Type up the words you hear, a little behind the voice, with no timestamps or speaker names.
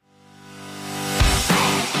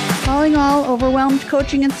Calling all overwhelmed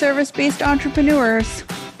coaching and service-based entrepreneurs.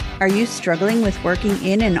 Are you struggling with working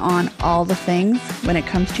in and on all the things when it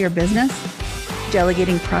comes to your business?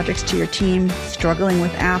 Delegating projects to your team, struggling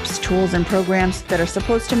with apps, tools, and programs that are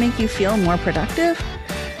supposed to make you feel more productive?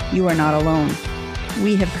 You are not alone.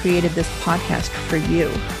 We have created this podcast for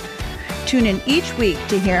you. Tune in each week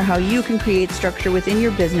to hear how you can create structure within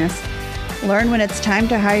your business, learn when it's time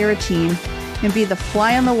to hire a team, and be the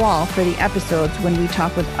fly on the wall for the episodes when we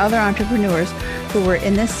talk with other entrepreneurs who were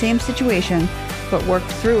in this same situation but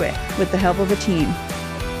worked through it with the help of a team.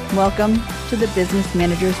 Welcome to the Business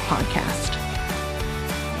Managers Podcast.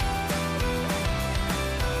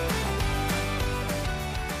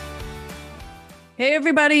 Hey,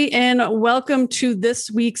 everybody, and welcome to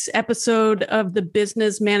this week's episode of the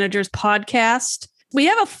Business Managers Podcast. We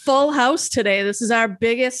have a full house today. This is our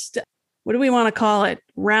biggest, what do we want to call it?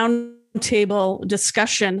 Roundtable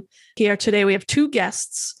discussion here today. We have two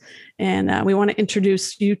guests, and we want to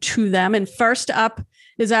introduce you to them. And first up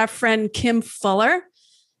is our friend Kim Fuller,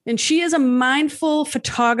 and she is a mindful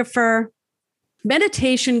photographer,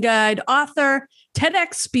 meditation guide, author,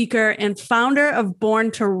 TEDx speaker, and founder of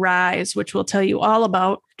Born to Rise, which we'll tell you all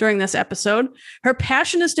about during this episode. Her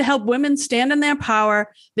passion is to help women stand in their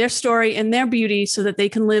power, their story, and their beauty so that they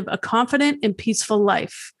can live a confident and peaceful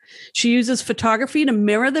life. She uses photography to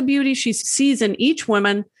mirror the beauty she sees in each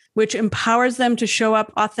woman, which empowers them to show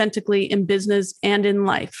up authentically in business and in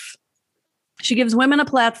life. She gives women a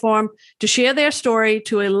platform to share their story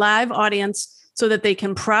to a live audience so that they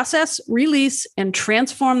can process, release, and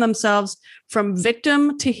transform themselves from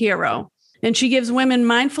victim to hero. And she gives women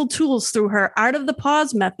mindful tools through her Art of the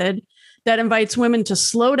Pause method that invites women to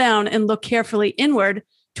slow down and look carefully inward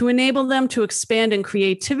to enable them to expand in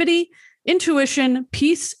creativity, intuition,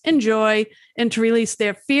 peace, and joy, and to release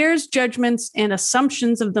their fears, judgments, and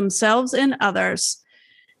assumptions of themselves and others.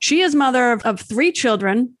 She is mother of three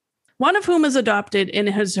children, one of whom is adopted and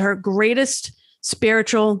is her greatest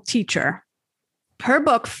spiritual teacher. Her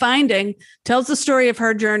book, Finding, tells the story of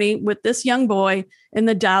her journey with this young boy and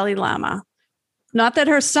the Dalai Lama. Not that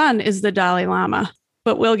her son is the Dalai Lama,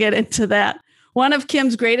 but we'll get into that. One of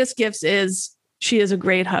Kim's greatest gifts is she is a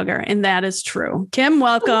great hugger, and that is true. Kim,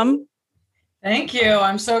 welcome. Thank you.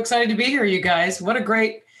 I'm so excited to be here, you guys. What a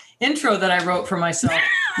great intro that I wrote for myself.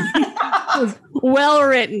 Well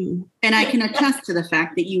written. And I can attest to the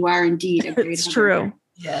fact that you are indeed a great hugger. It's true.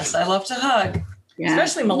 Yes, I love to hug, Yes.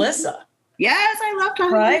 especially Melissa. Yes, I love to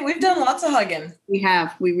hug. Right? We've done lots of hugging. We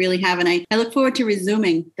have. We really have. And I look forward to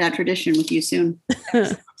resuming that tradition with you soon.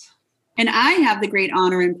 And I have the great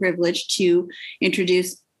honor and privilege to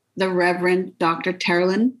introduce the Reverend Dr.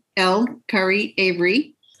 Terrlyn L. Curry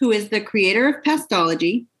Avery, who is the creator of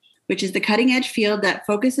Pastology, which is the cutting-edge field that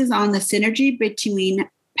focuses on the synergy between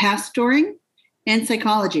pastoring and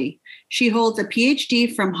psychology. She holds a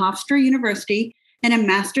PhD from Hofstra University and a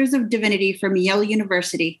Master's of Divinity from Yale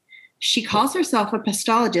University. She calls herself a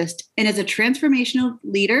pastologist and is a transformational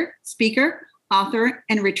leader, speaker, author,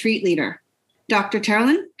 and retreat leader. Dr.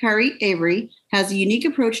 Terrlyn Curry Avery has a unique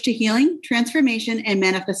approach to healing, transformation, and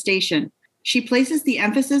manifestation. She places the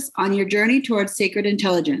emphasis on your journey towards sacred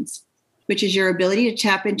intelligence, which is your ability to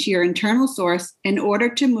tap into your internal source in order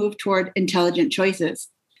to move toward intelligent choices.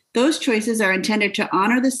 Those choices are intended to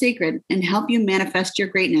honor the sacred and help you manifest your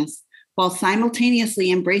greatness, while simultaneously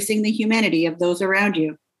embracing the humanity of those around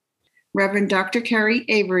you. Reverend Dr. Curry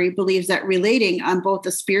Avery believes that relating on both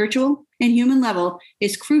the spiritual and human level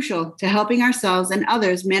is crucial to helping ourselves and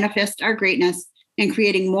others manifest our greatness and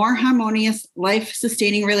creating more harmonious,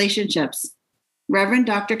 life-sustaining relationships. Reverend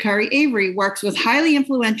Dr. Curry Avery works with highly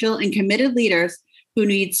influential and committed leaders who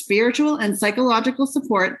need spiritual and psychological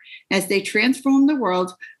support as they transform the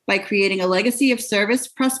world by creating a legacy of service,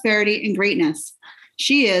 prosperity, and greatness.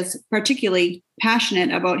 She is particularly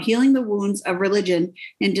passionate about healing the wounds of religion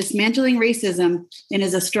and dismantling racism, and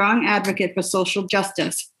is a strong advocate for social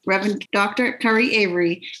justice. Reverend Dr. Curry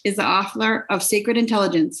Avery is the author of Sacred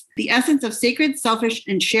Intelligence, The Essence of Sacred, Selfish,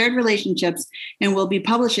 and Shared Relationships, and will be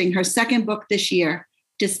publishing her second book this year,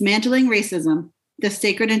 Dismantling Racism, The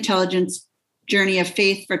Sacred Intelligence Journey of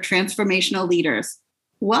Faith for Transformational Leaders.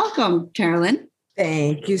 Welcome, Terrlyn.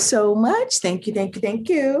 Thank you so much. Thank you, thank you, thank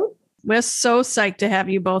you. We're so psyched to have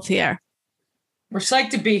you both here. We're psyched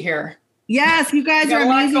to be here. Yes, you guys We got are a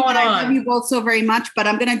lot amazing. going I on. love you both so very much, but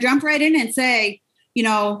I'm going to jump right in and say, I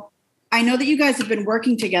know that you guys have been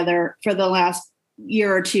working together for the last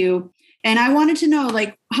year or two, and I wanted to know,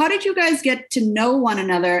 how did you guys get to know one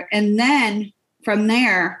another, and then from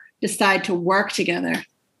there decide to work together?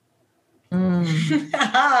 We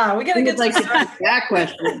got to get that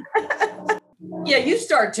question. Yeah, you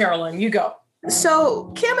start, Terrlyn. You go.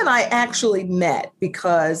 So Kim and I actually met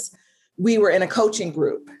because we were in a coaching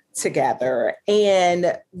group together,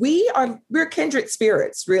 and we're kindred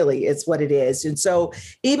spirits, really is what it is. And so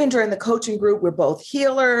even during the coaching group, we're both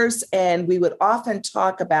healers, and we would often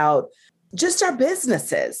talk about just our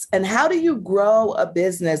businesses and how do you grow a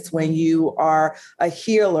business when you are a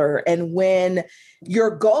healer and when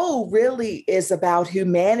your goal really is about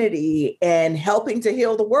humanity and helping to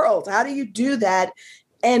heal the world. How do you do that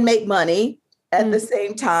and make money at the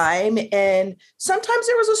same time? And sometimes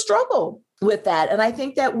there was a struggle with that. And I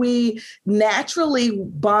think that we naturally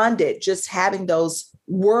bonded just having those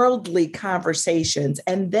worldly conversations.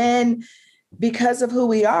 And then because of who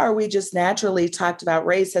we are, we just naturally talked about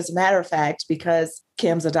race. As a matter of fact, because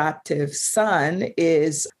Kim's adoptive son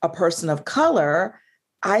is a person of color,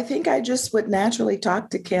 I think I just would naturally talk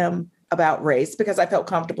to Kim about race because I felt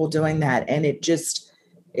comfortable doing that. And it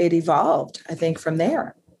evolved, I think, from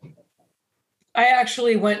there. I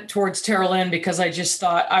actually went towards Terrlyn because I just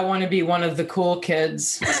thought I want to be one of the cool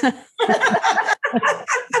kids.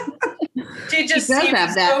 She just seems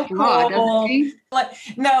have that so flaw, cool. she?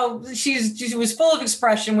 No, she was full of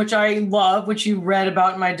expression, which I love, which you read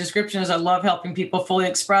about in my description is I love helping people fully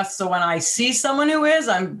express. So when I see someone who is,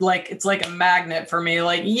 I'm like, it's like a magnet for me,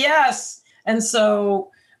 like, yes. And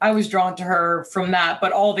so I was drawn to her from that,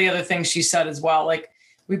 but all the other things she said as well. Like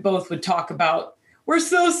we both would talk about, we're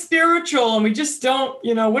so spiritual and we just don't,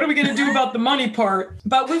 what are we going to do about the money part?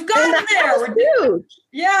 But we've gotten there. We're huge.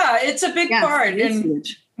 Yeah, it's a big part. And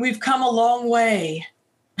huge. We've come a long way.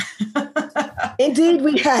 Indeed,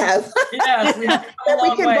 we have. Yes, we have come a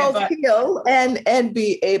long way. We can both heal and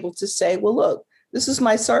be able to say, well, look, this is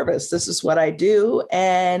my service. This is what I do.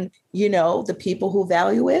 And, the people who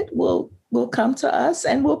value it will come to us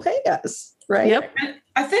and will pay us. Right. Yep. And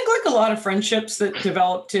I think like a lot of friendships that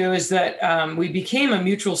develop too is that we became a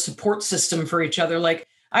mutual support system for each other. Like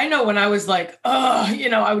I know when I was like,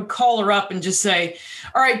 I would call her up and just say,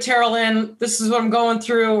 all right, Terrlyn, this is what I'm going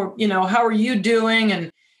through. Or, how are you doing?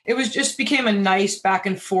 And it was just became a nice back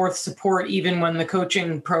and forth support, even when the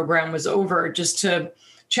coaching program was over, just to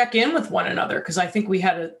check in with one another. Because I think we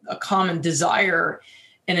had a common desire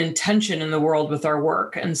and intention in the world with our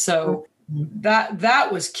work. And so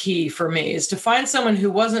that was key for me, is to find someone who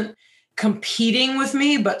wasn't competing with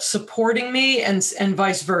me, but supporting me and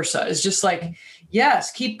vice versa. It's just like,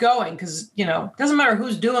 yes, keep going. Cause it doesn't matter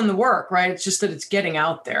who's doing the work, right? It's just that it's getting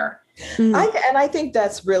out there. I think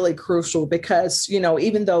that's really crucial because,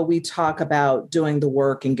 even though we talk about doing the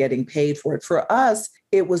work and getting paid for it, for us,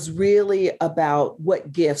 it was really about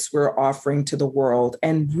what gifts we're offering to the world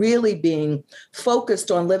and really being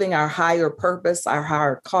focused on living our higher purpose, our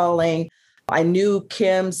higher calling. I knew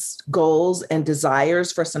Kim's goals and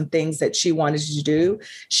desires for some things that she wanted to do.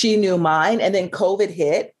 She knew mine. And then COVID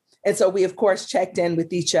hit. And so we, of course, checked in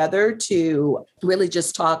with each other to really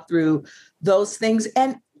just talk through those things.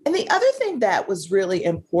 And the other thing that was really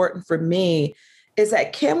important for me is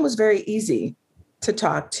that Kim was very easy to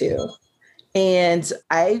talk to. And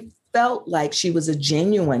I felt like she was a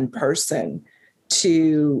genuine person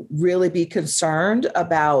to really be concerned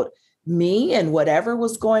about me and whatever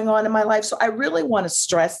was going on in my life. So I really want to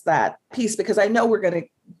stress that piece because I know we're going to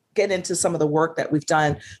get into some of the work that we've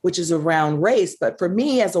done, which is around race. But for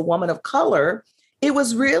me as a woman of color, it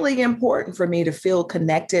was really important for me to feel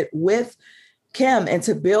connected with Kim and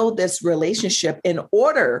to build this relationship in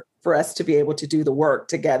order for us to be able to do the work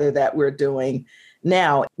together that we're doing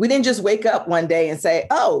now. We didn't just wake up one day and say,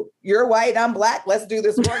 oh, you're white, I'm black, let's do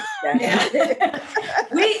this work together.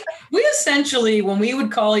 We essentially, when we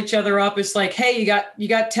would call each other up, it's like, hey, you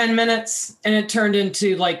got 10 minutes, and it turned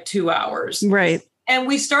into like 2 hours. Right. And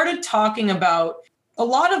we started talking about a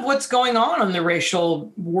lot of what's going on in the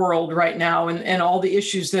racial world right now and all the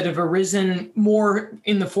issues that have arisen more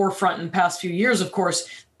in the forefront in the past few years, of course,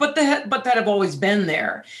 but that have always been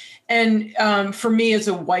there. And for me as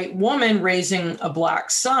a white woman raising a black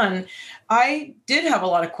son, I did have a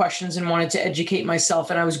lot of questions and wanted to educate myself.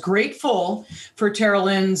 And I was grateful for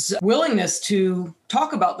Terrlyn's willingness to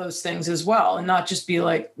talk about those things as well and not just be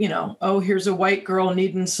like, oh, here's a white girl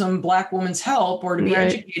needing some black woman's help or to be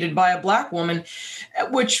educated by a black woman,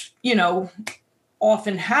 which,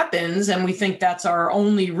 often happens. And we think that's our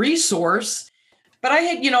only resource. But I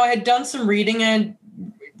had done some reading and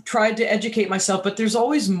tried to educate myself, but there's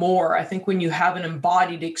always more. I think when you have an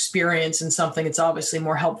embodied experience in something, it's obviously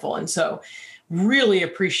more helpful. And so really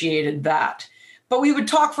appreciated that. But we would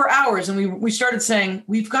talk for hours and we started saying,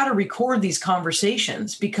 we've got to record these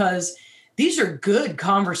conversations because these are good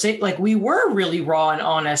conversations. Like we were really raw and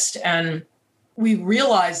honest. And we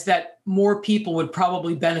realized that more people would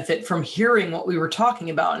probably benefit from hearing what we were talking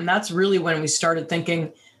about. And that's really when we started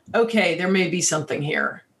thinking, okay, there may be something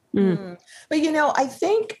here. Mm. But, I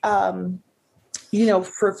think,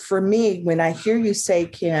 for me, when I hear you say,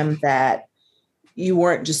 Kim, that you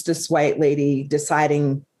weren't just this white lady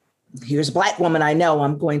deciding, here's a Black woman I know,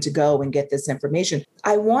 I'm going to go and get this information.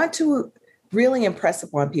 I want to really impress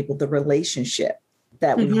upon people the relationship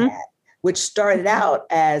that we had, which started out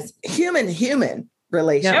as human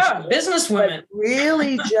relationship. Yeah, businesswomen.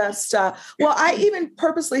 Really just, I even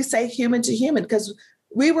purposely say human to human because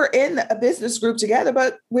we were in a business group together,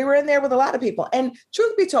 but we were in there with a lot of people. And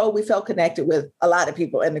truth be told, we felt connected with a lot of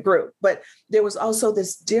people in the group. But there was also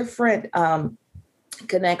this different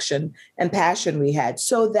connection and passion we had,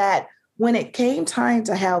 so that when it came time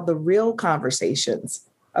to have the real conversations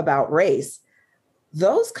about race,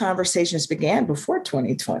 those conversations began before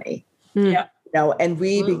 2020. Yeah. And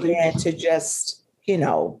we began to just,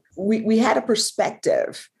 we had a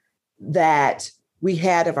perspective that we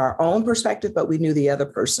had of our own perspective, but we knew the other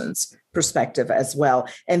person's perspective as well.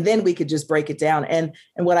 And then we could just break it down. And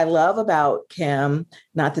what I love about Kim,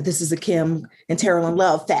 not that this is a Kim and Terrlyn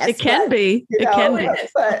love fest. It can be. It can be.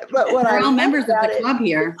 But what we're all members of the club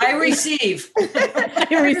here. I receive.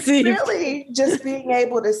 Really just being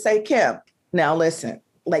able to say, Kim, now listen,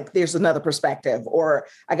 like there's another perspective, or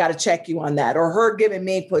I got to check you on that, or her giving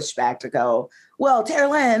me pushback to go, well,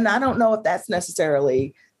 Terrlyn, I don't know if that's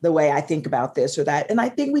necessarily the way I think about this or that. And I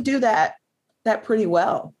think we do that pretty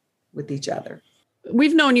well with each other.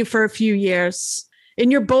 We've known you for a few years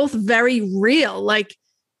and you're both very real. Like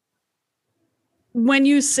when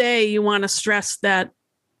you say you want to stress that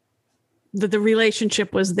the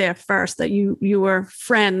relationship was there first, that you were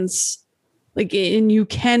friends, like, and you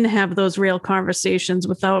can have those real conversations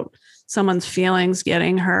without someone's feelings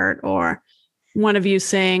getting hurt or one of you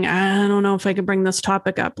saying, I don't know if I could bring this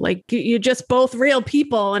topic up. Like you're just both real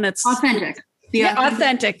people and it's authentic.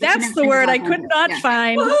 Authentic. That's the word I could not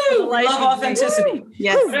find. Woo! Love authenticity.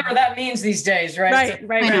 Yes. Whatever that means these days, right?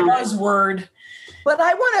 Right. Buzzword. But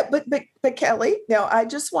I want to, but Kelly, now I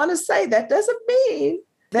just want to say that doesn't mean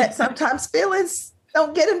that sometimes feelings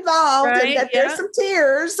don't get involved and that there's some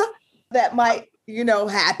tears that might,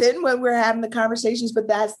 happen when we're having the conversations, but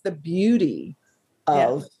that's the beauty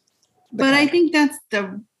of. But I think that's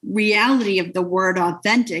the reality of the word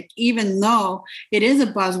authentic, even though it is a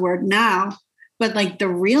buzzword now, but like the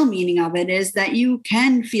real meaning of it is that you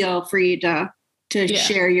can feel free to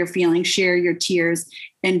share your feelings, share your tears,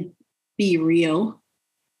 and be real.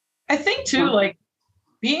 I think too, like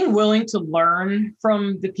being willing to learn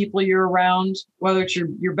from the people you're around, whether it's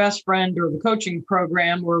your best friend or the coaching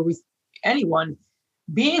program or with anyone,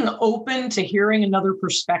 being open to hearing another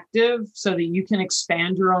perspective so that you can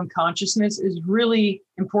expand your own consciousness is really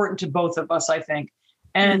important to both of us, I think.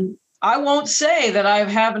 And I won't say that I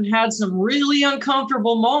haven't had some really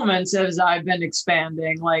uncomfortable moments as I've been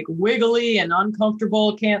expanding, like wiggly and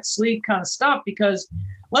uncomfortable, can't sleep kind of stuff, because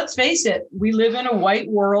let's face it, we live in a white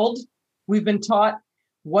world. We've been taught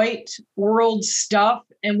white world stuff,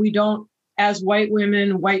 and we don't, as white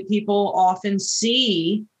women, white people, often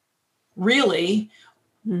see really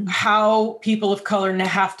how people of color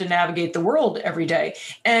have to navigate the world every day.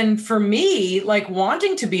 And for me, like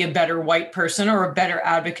wanting to be a better white person or a better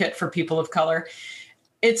advocate for people of color,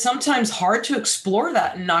 it's sometimes hard to explore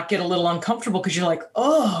that and not get a little uncomfortable because you're like,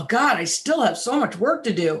 oh God, I still have so much work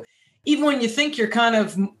to do, even when you think you're kind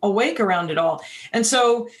of awake around it all. And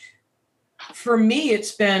so for me,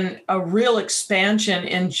 it's been a real expansion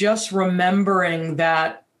in just remembering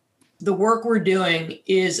that the work we're doing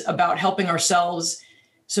is about helping ourselves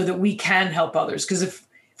so that we can help others. Because if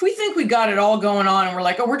we think we got it all going on and we're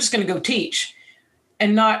like, oh, we're just going to go teach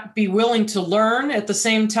and not be willing to learn at the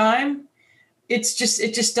same time, it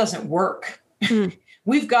just doesn't work.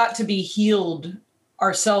 We've got to be healed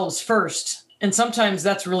ourselves first. And sometimes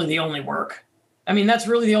that's really the only work. I mean, that's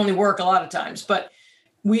really the only work a lot of times. But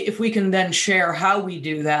if we can then share how we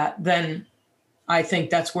do that, then I think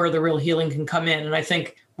that's where the real healing can come in. And I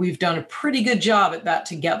think we've done a pretty good job at that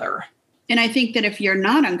together. And I think that if you're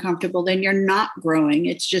not uncomfortable, then you're not growing.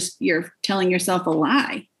 It's just you're telling yourself a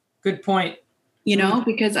lie. Good point.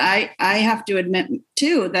 Because I have to admit,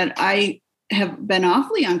 too, that I have been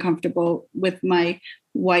awfully uncomfortable with my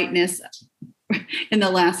whiteness in the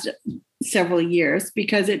last several years,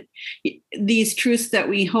 because these truths that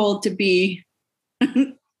we hold to be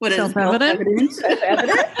what is self-evident?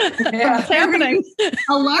 Yeah. Happening.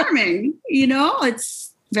 Alarming. It's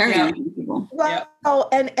very uncomfortable. Well,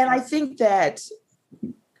 and I think that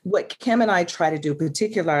what Kim and I try to do,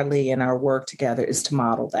 particularly in our work together, is to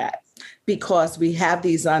model that. because we have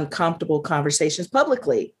these uncomfortable conversations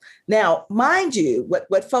publicly. Now, mind you,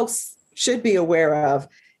 what folks should be aware of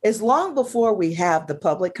is long before we have the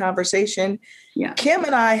public conversation, Kim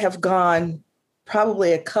and I have gone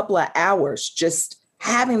probably a couple of hours just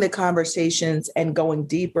having the conversations and going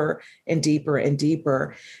deeper and deeper and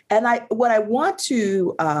deeper. And what I want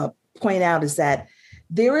to point out is that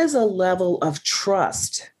there is a level of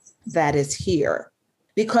trust that is here.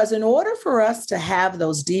 Because in order for us to have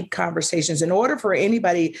those deep conversations, in order for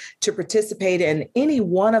anybody to participate in any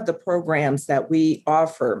one of the programs that we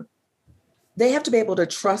offer, they have to be able to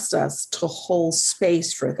trust us to hold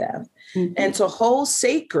space for them and to hold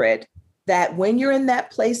sacred that when you're in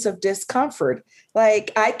that place of discomfort,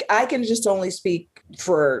 like I can just only speak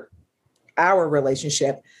for our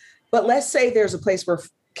relationship, but let's say there's a place where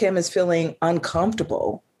Kim is feeling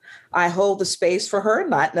uncomfortable. I hold the space for her,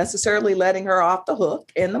 not necessarily letting her off the hook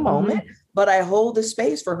in the moment, but I hold the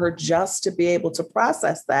space for her just to be able to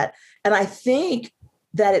process that. And I think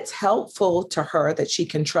that it's helpful to her that she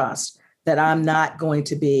can trust that I'm not going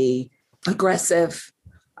to be aggressive.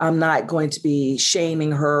 I'm not going to be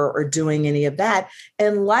shaming her or doing any of that.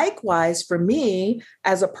 And likewise, for me,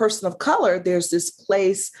 as a person of color, there's this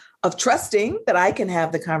place of trusting that I can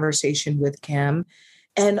have the conversation with Kim.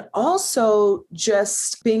 And also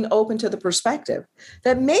just being open to the perspective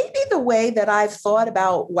that maybe the way that I've thought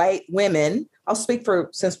about white women, I'll speak for,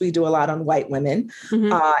 since we do a lot on white women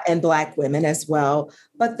and Black women as well,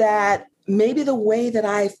 but that maybe the way that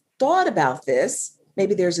I've thought about this,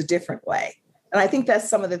 maybe there's a different way. And I think that's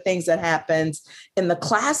some of the things that happens in the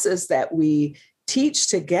classes that we teach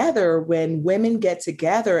together when women get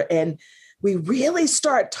together and we really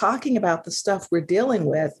start talking about the stuff we're dealing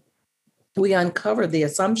with. We uncover the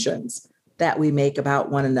assumptions that we make about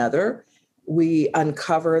one another. We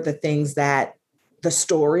uncover the things that the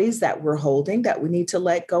stories that we're holding that we need to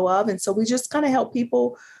let go of. And so we just kind of help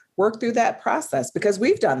people work through that process because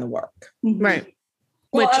we've done the work. Right.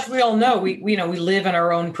 Well, as we all know, we live in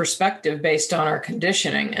our own perspective based on our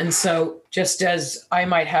conditioning. And so just as I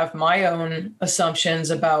might have my own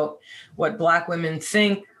assumptions about what Black women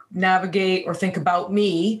think, navigate, or think about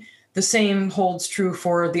me, the same holds true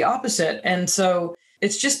for the opposite. And so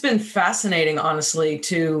it's just been fascinating, honestly,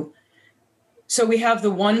 so we have the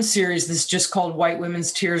one series that's just called White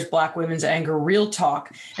Women's Tears, Black Women's Anger, Real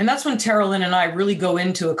Talk. And that's when Terrlyn and I really go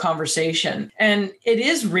into a conversation. And it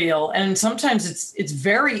is real. And sometimes it's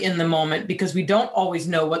very in the moment because we don't always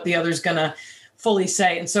know what the other's going to fully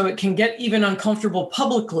say. And so it can get even uncomfortable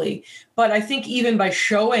publicly. But I think even by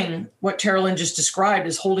showing what Terrlyn just described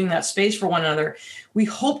as holding that space for one another, we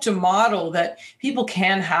hope to model that people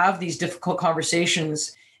can have these difficult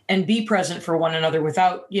conversations and be present for one another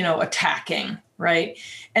without, attacking, right?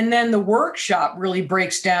 And then the workshop really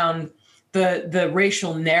breaks down the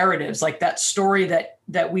racial narratives, like that story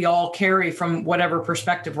that we all carry from whatever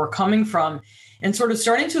perspective we're coming from, and sort of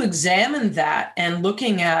starting to examine that and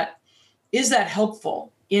looking at, is that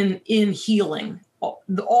helpful in healing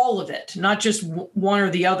all of it, not just one or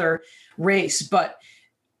the other race, but,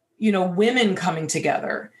 women coming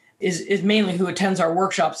together is mainly who attends our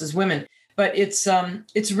workshops as women. But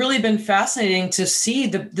it's really been fascinating to see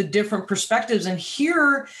the different perspectives and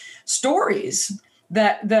hear stories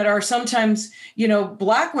that are sometimes,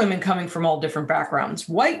 Black women coming from all different backgrounds,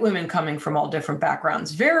 white women coming from all different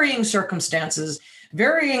backgrounds, varying circumstances,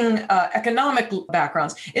 varying economic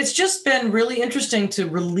backgrounds. It's just been really interesting to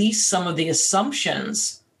release some of the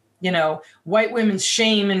assumptions. White women's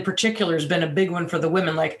shame in particular has been a big one for the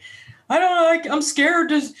women. Like, I don't know, I'm scared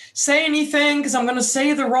to say anything because I'm going to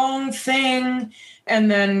say the wrong thing.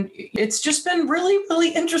 And then it's just been really, really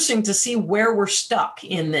interesting to see where we're stuck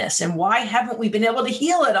in this and why haven't we been able to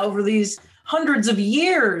heal it over these hundreds of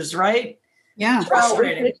years, right? Yeah. It's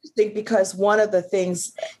frustrating. Well, it's interesting because one of the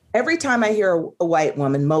things, every time I hear a white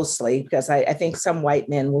woman, mostly, because I think some white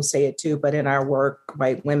men will say it too, but in our work,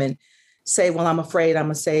 white women say, well, I'm afraid I'm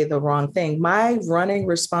going to say the wrong thing. My running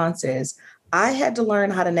response is, I had to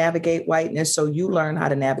learn how to navigate whiteness, so you learn how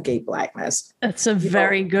to navigate Blackness. That's a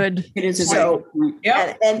very good. It is a So,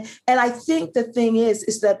 Yeah. and I think the thing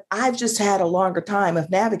is that I've just had a longer time of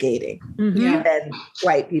navigating Yeah. than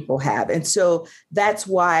white people have. And so that's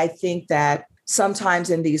why I think that sometimes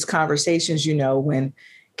in these conversations, when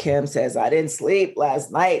Kim says, I didn't sleep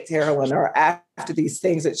last night, Terrlyn, or after these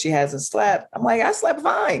things that she hasn't slept, I'm like, I slept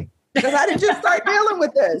fine. Because I didn't just start dealing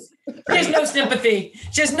with this. There's no sympathy.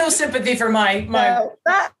 Just no sympathy for my. No,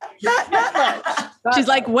 not much. She's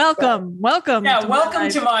like, welcome. Yeah, welcome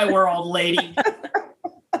to my world, lady.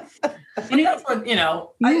 And that's what,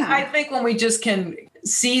 I think when we just can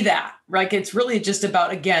see that. Like, it's really just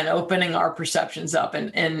about, again, opening our perceptions up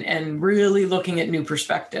and really looking at new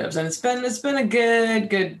perspectives. And it's been a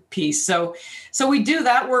good piece. So we do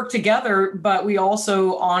that work together, but we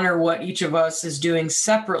also honor what each of us is doing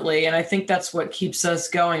separately. And I think that's what keeps us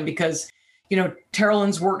going, because,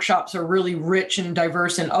 Terrlyn's workshops are really rich and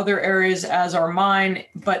diverse in other areas, as are mine,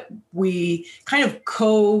 but we kind of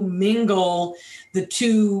co-mingle the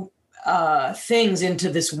two things into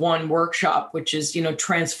this one workshop, which is,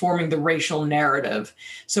 transforming the racial narrative.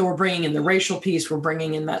 So we're bringing in the racial piece, we're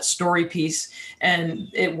bringing in that story piece, and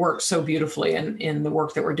it works so beautifully in the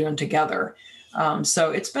work that we're doing together.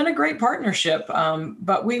 So it's been a great partnership.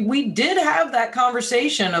 But we did have that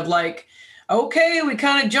conversation of like, okay, we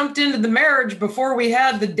kind of jumped into the marriage before we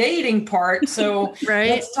had the dating part. So right.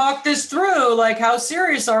 Let's talk this through. Like, how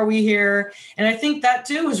serious are we here? And I think that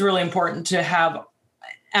too is really important to have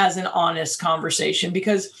as an honest conversation,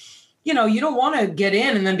 because, you don't want to get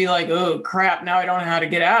in and then be like, oh crap, now I don't know how to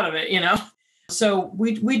get out of it, So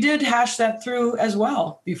we did hash that through as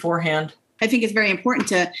well beforehand. I think it's very important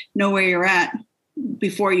to know where you're at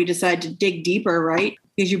before you decide to dig deeper, right?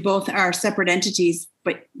 Because you both are separate entities,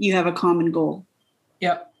 but you have a common goal.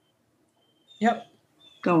 Yep.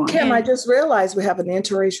 Go on. Kim, I just realized we have an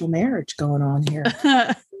interracial marriage going on here.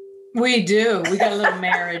 We do. We got a little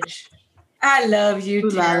marriage. I love you,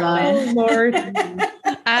 Terrlyn. Oh, Lord.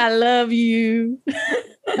 I love you.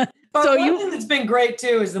 But so one thing that's been great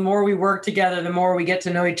too is the more we work together, the more we get to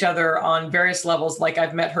know each other on various levels. Like,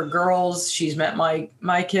 I've met her girls, she's met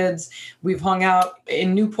my kids. We've hung out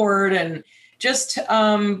in Newport and just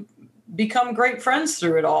become great friends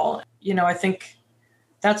through it all. I think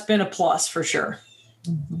that's been a plus for sure.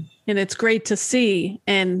 And it's great to see.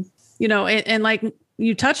 And, and like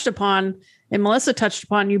you touched upon, and Melissa touched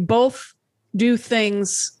upon, you both do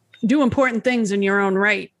important things in your own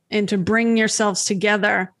right, and to bring yourselves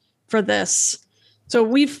together for this. So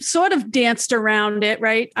we've sort of danced around it,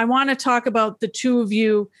 right? I want to talk about the two of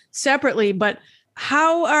you separately, but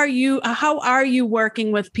how are you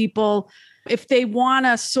working with people if they want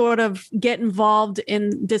to sort of get involved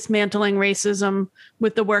in dismantling racism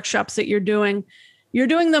with the workshops that you're doing? You're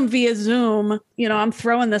doing them via Zoom. I'm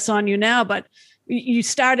throwing this on you now, but you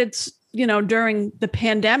started, during the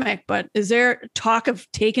pandemic, but is there talk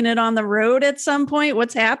of taking it on the road at some point?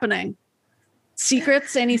 What's happening?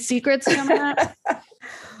 Any secrets coming up?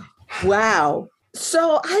 Wow.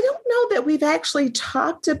 So I don't know that we've actually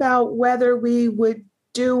talked about whether we would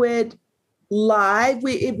do it live.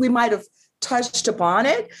 We might have touched upon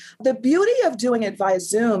it. The beauty of doing it via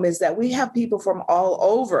Zoom is that we have people from all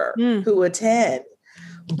over who attend.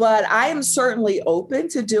 But I am certainly open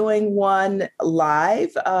to doing one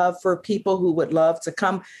live for people who would love to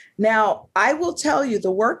come. Now, I will tell you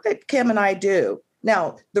the work that Kim and I do.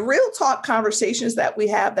 Now, the real talk conversations that we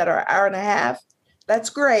have that are an hour and a half,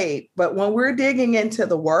 that's great. But when we're digging into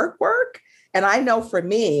the work, and I know for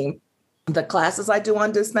me, the classes I do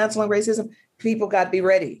on dismantling racism, people got to be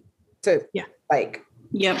ready to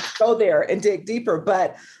go there and dig deeper.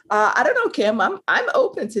 But I don't know, Kim, I'm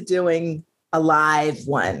open to doing a live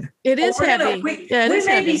one. It is heavy.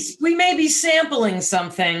 We may be sampling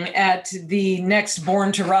something at the next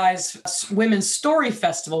Born to Rise Women's Story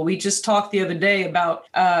Festival. We just talked the other day about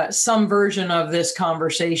some version of this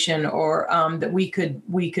conversation, or that we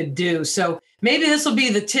could do. So maybe this will be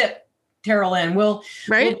the tip, Terrlyn. We'll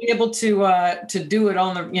be able to do it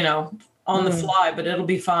on the on the fly, but it'll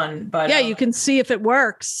be fun. But yeah, you can see if it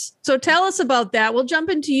works. So tell us about that. We'll jump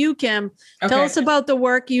into you, Kim. Okay. Tell us about the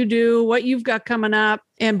work you do, what you've got coming up,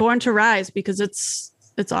 and Born to Rise, because it's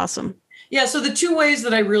awesome. Yeah. So the two ways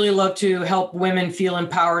that I really love to help women feel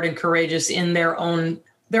empowered and courageous in their own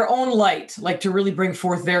light, like to really bring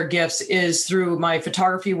forth their gifts, is through my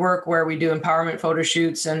photography work, where we do empowerment photo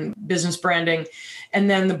shoots and business branding, and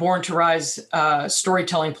then the Born to Rise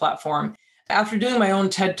storytelling platform. After doing my own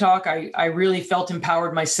TED Talk, I really felt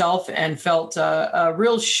empowered myself and felt a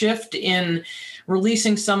real shift in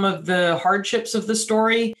releasing some of the hardships of the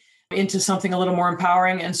story into something a little more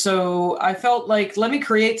empowering. And so I felt like, let me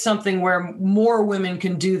create something where more women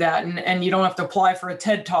can do that. And you don't have to apply for a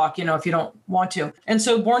TED Talk, if you don't want to. And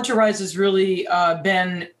so Born to Rise has really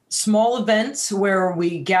been small events where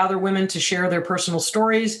we gather women to share their personal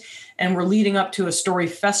stories. And we're leading up to a story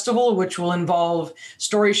festival, which will involve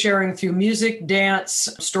story sharing through music, dance,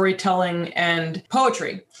 storytelling, and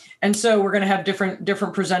poetry. And so we're going to have different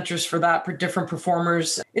presenters for that, for different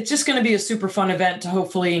performers. It's just going to be a super fun event to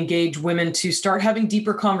hopefully engage women to start having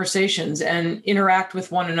deeper conversations and interact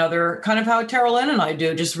with one another, kind of how Terrlyn and I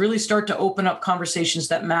do, just really start to open up conversations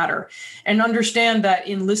that matter and understand that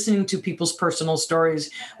in listening to people's personal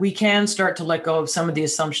stories, we can start to let go of some of the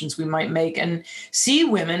assumptions we might make and see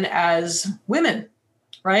women as women,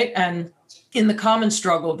 right? And in the common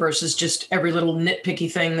struggle versus just every little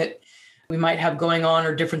nitpicky thing that we might have going on,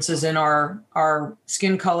 or differences in our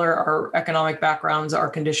skin color, our economic backgrounds, our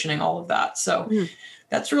conditioning, all of that. So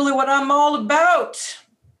that's really what I'm all about.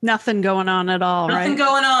 Nothing going on at all, Nothing right?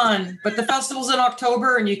 going on. But the festival's in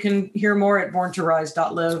October, and you can hear more at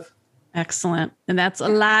borntorise.live. Excellent. And that's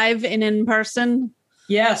live and in person?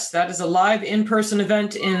 Yes, that is a live in-person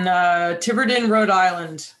event in Tiverton, Rhode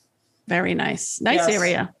Island. Very nice. Nice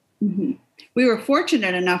area. Mm-hmm. We were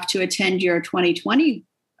fortunate enough to attend your 2020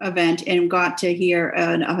 event and got to hear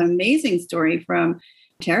an amazing story from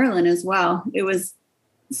Terrlyn as well. It was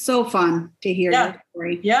so fun to hear your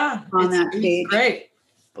story. Yeah, on that stage. Great.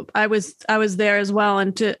 I was there as well,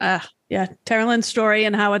 and Terrlyn's story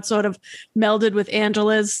and how it sort of melded with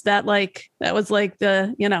Angela's. That was like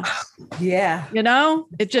the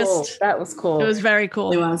it just cool. That was cool. It was very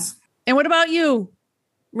cool. It was. And what about you,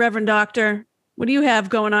 Reverend Doctor? What do you have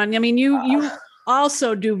going on? I mean, you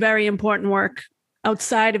also do very important work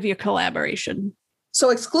outside of your collaboration.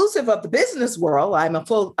 So exclusive of the business world, I'm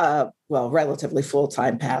a relatively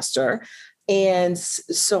full-time pastor. And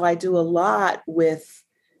so I do a lot with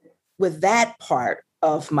that part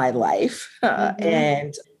of my life.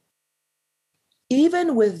 And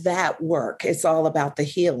even with that work, it's all about the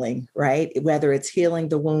healing, right? Whether it's healing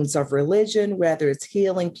the wounds of religion, whether it's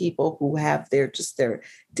healing people who have their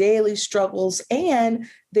daily struggles, and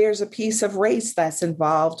there's a piece of race that's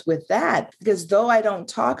involved with that. Because though I don't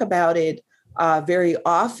talk about it very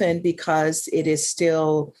often, because it is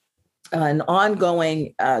still an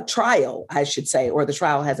ongoing trial, I should say, or the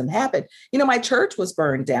trial hasn't happened. My church was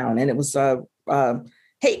burned down, and it was a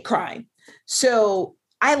hate crime. So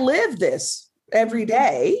I live this every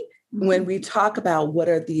day when we talk about what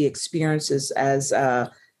are the experiences as a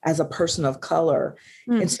person of color.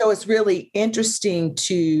 And so it's really interesting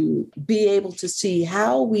to be able to see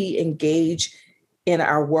how we engage in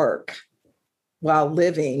our work while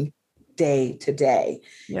living day to day.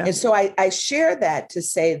 Yeah. And so I share that to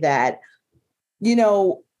say that,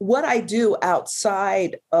 what I do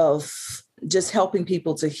outside of just helping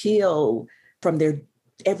people to heal from their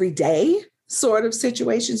everyday sort of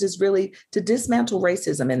situations is really to dismantle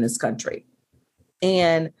racism in this country.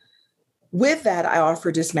 And with that, I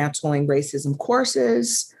offer dismantling racism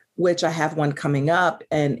courses, which I have one coming up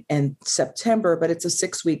in September, but it's a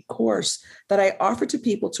 6-week course that I offer to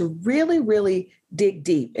people to really, really dig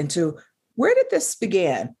deep into where did this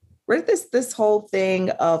begin? Where did this whole thing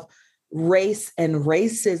of race and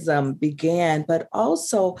racism began, but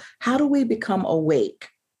also how do we become awake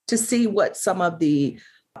to see what some of the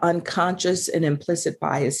unconscious and implicit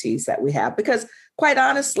biases that we have? Because quite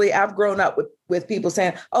honestly, I've grown up with people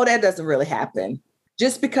saying, oh, that doesn't really happen.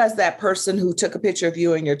 Just because that person who took a picture of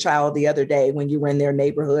you and your child the other day when you were in their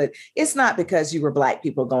neighborhood, it's not because you were Black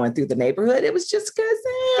people going through the neighborhood. It was just because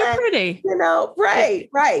they're pretty.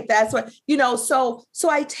 Right. That's what, so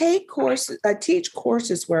I teach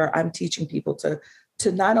courses where I'm teaching people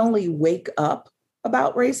to not only wake up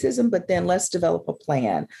about racism, but then let's develop a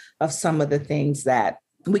plan of some of the things that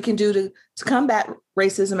we can do to combat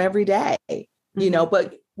racism every day,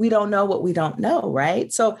 but we don't know what we don't know,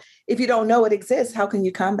 right? So if you don't know it exists, how can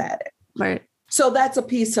you combat it? Right. So that's a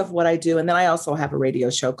piece of what I do. And then I also have a radio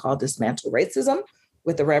show called Dismantle Racism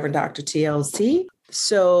with the Reverend Dr. TLC.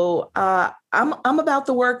 So I'm about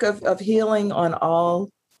the work of healing on all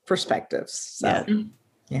perspectives. So,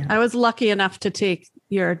 yeah. I was lucky enough to take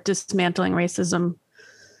your Dismantling Racism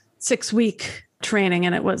 6-week training,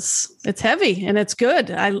 and it's heavy and it's good.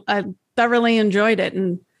 I thoroughly enjoyed it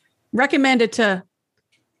and recommend it to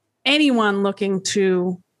anyone looking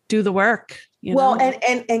to do the work.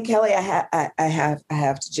 And Kelly, I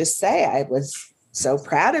have to just say I was so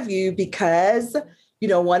proud of you because,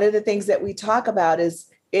 one of the things that we talk about is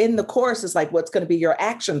in the course is like, what's going to be your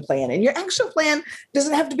action plan? And your action plan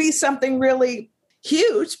doesn't have to be something really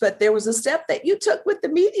huge, but there was a step that you took with the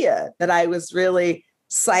media that I was really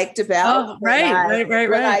psyched about. Oh,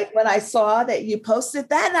 right. When I saw that you posted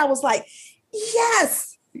that, and I was like,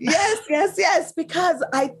 yes, because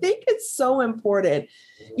I think it's so important.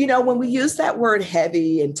 When we use that word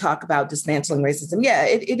heavy and talk about dismantling racism,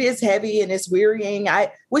 it is heavy and it's wearying.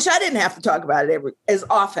 I wish I didn't have to talk about it as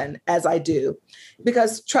often as I do,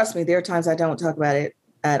 because trust me, there are times I don't talk about it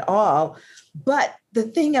at all. But the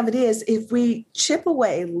thing of it is, if we chip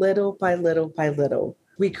away little by little by little,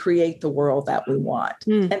 we create the world that we want.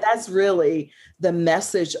 And that's really the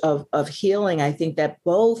message of healing. I think that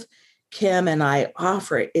both Kim and I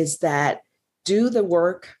offer is that do the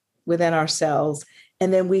work within ourselves,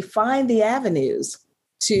 and then we find the avenues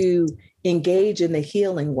to engage in the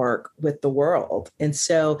healing work with the world. And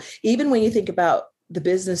so even when you think about the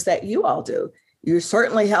business that you all do, you're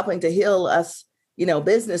certainly helping to heal us,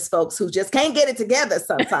 business folks who just can't get it together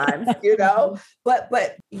sometimes,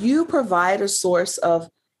 but you provide a source of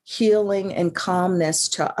healing and calmness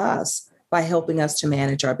to us by helping us to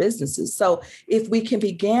manage our businesses. So if we can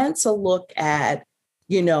begin to look at,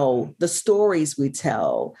 the stories we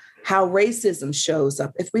tell, how racism shows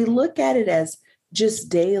up, if we look at it as just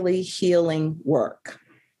daily healing work,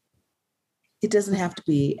 it doesn't have to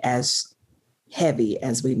be as heavy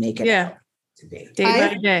as we make it out to be. Day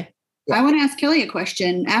by day. Yeah. I want to ask Kelly a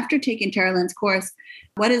question. After taking Terrlyn's course,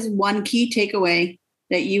 what is one key takeaway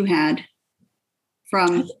that you had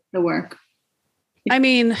from the work? I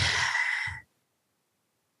mean,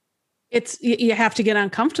 you have to get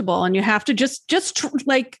uncomfortable, and you have to just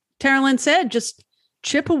like Terrlyn said, just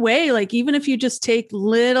chip away. Like, even if you just take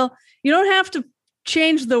little, you don't have to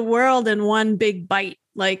change the world in one big bite.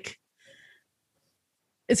 Like,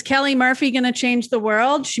 is Kelly Murphy going to change the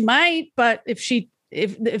world? She might, but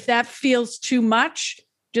if that feels too much,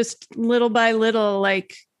 just little by little,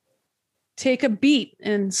 like, take a beat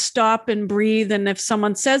and stop and breathe. And if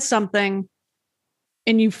someone says something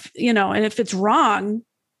and and if it's wrong,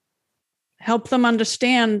 help them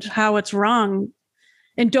understand how it's wrong,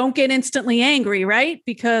 and don't get instantly angry, right?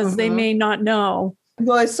 Because they may not know.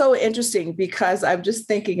 Well, it's so interesting because I'm just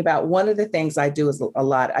thinking about one of the things I do is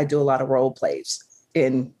I do a lot of role plays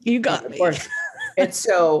you got me. And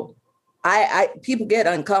so I people get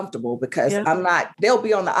uncomfortable because they'll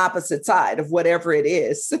be on the opposite side of whatever it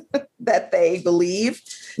is that they believe,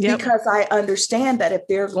 because I understand that if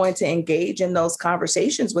they're going to engage in those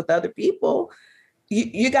conversations with other people,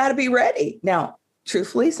 you got to be ready. Now,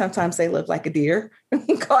 truthfully, sometimes they look like a deer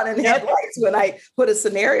caught in headlights when I put a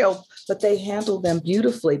scenario, but they handle them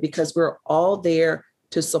beautifully because we're all there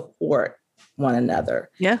to support one another.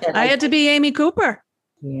 Yeah. And I had to be Amy Cooper.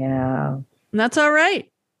 Yeah. And that's all right.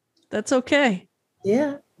 That's okay.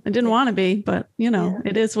 Yeah. I didn't want to be, but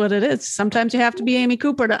it is what it is. Sometimes you have to be Amy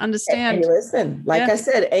Cooper to understand. Hey, listen, like I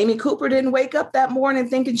said, Amy Cooper didn't wake up that morning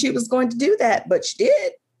thinking she was going to do that, but she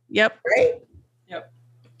did. Yep. Right? Yep.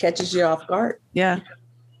 Catches you off guard. Yeah.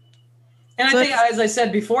 And I think, as I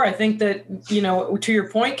said before, I think that, to your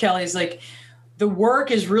point, Kelly, is like the work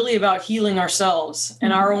is really about healing ourselves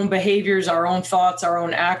and our own behaviors, our own thoughts, our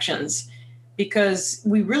own actions, because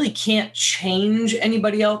we really can't change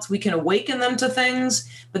anybody else. We can awaken them to things,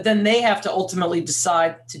 but then they have to ultimately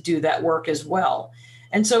decide to do that work as well.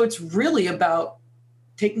 And so it's really about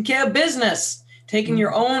taking care of business, taking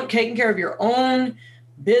care of your own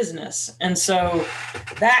business. And so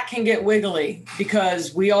that can get wiggly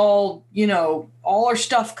because we all, all our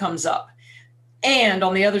stuff comes up. And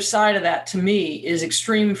on the other side of that, to me, is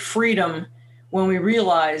extreme freedom when we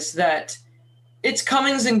realize that it's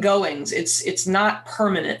comings and goings. It's not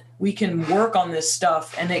permanent. We can work on this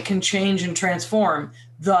stuff and it can change and transform.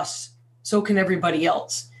 Thus, so can everybody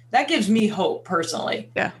else. That gives me hope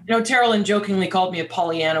personally. Yeah. Terrlyn jokingly called me a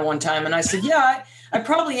Pollyanna one time, and I said, yeah, I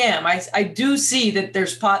probably am. I do see that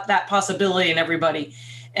there's that possibility in everybody.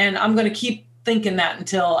 And I'm going to keep thinking that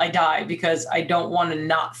until I die, because I don't want to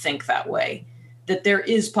not think that way, that there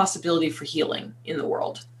is possibility for healing in the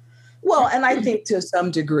world. Well, and I think to some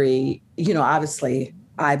degree, obviously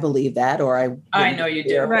I believe that, or I know you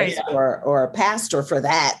do, right? Or a pastor for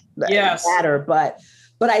that yes. matter. But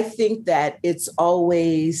I think that it's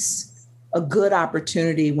always a good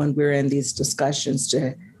opportunity when we're in these discussions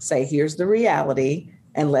to say, here's the reality,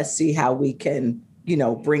 and let's see how we can,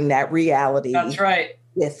 bring that reality. That's right.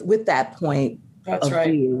 With that point That's of right.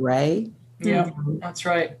 view, right? Yeah, that's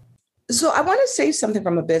right. So I want to say something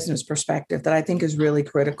from a business perspective that I think is really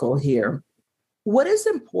critical here. What is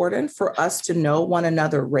important for us to know one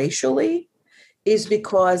another racially is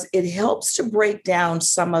because it helps to break down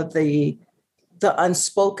some of the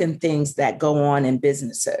unspoken things that go on in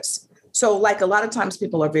businesses. So like a lot of times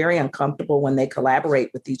people are very uncomfortable when they collaborate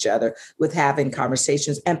with each other, with having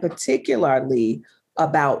conversations, and particularly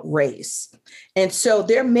about race. And so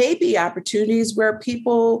there may be opportunities where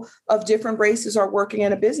people of different races are working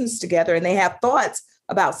in a business together and they have thoughts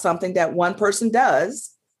about something that one person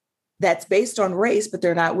does that's based on race, but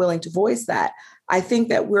they're not willing to voice that. I think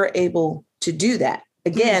that we're able to do that,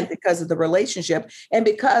 again, because of the relationship and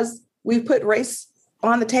because we put race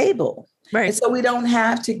on the table. Right. And so we don't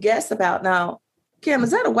have to guess about now, Kim,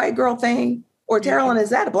 is that a white girl thing? Or Terrlyn,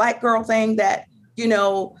 is that a Black girl thing that,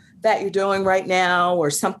 that you're doing right now or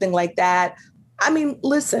something like that? I mean,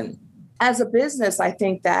 listen, as a business, I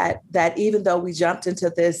think that even though we jumped into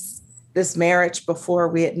this marriage before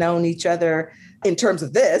we had known each other in terms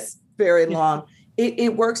of this very long,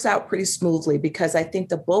 it works out pretty smoothly because I think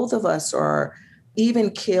that both of us are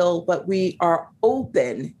even keel, but we are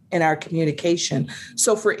open in our communication.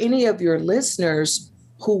 So for any of your listeners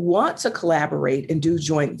who want to collaborate and do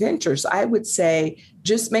joint ventures, I would say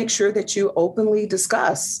just make sure that you openly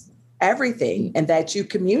discuss everything and that you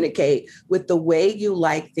communicate with the way you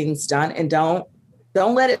like things done, and don't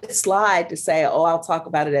let it slide to say, oh, I'll talk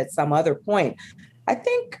about it at some other point. I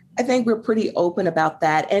think we're pretty open about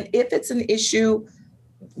that. And if it's an issue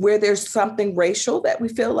where there's something racial that we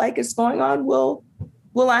feel like is going on, we'll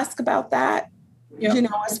ask about that,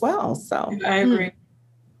 as well. So I agree.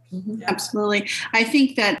 Mm-hmm. Absolutely. I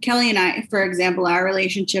think that Kelly and I, for example, our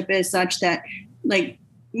relationship is such that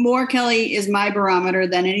more Kelly is my barometer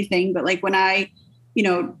than anything. But when I,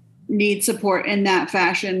 need support in that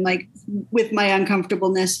fashion, with my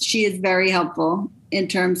uncomfortableness, she is very helpful in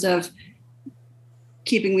terms of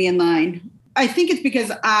keeping me in line. I think it's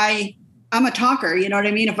because I'm a talker. You know what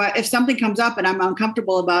I mean? If something comes up and I'm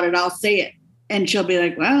uncomfortable about it, I'll say it. And she'll be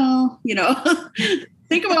like, well,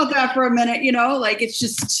 think about that for a minute, it's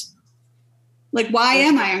just why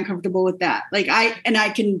am I uncomfortable with that?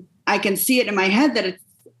 I can see it in my head that it's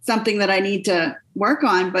something that I need to work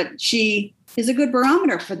on, but she is a good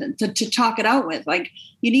barometer for them to talk it out with.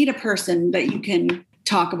 You need a person that you can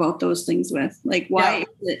talk about those things with. Why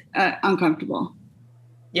is it uncomfortable?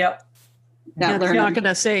 Yep. You're not going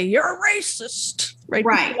to say you're a racist, right?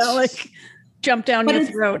 Right. Jump down your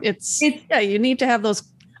throat. It's you need to have those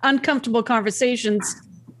uncomfortable conversations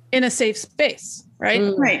in a safe space,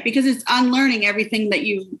 right? Right. Because it's unlearning everything that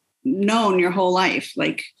you've known your whole life.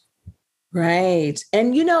 Right.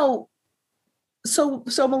 And, so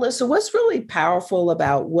Melissa, what's really powerful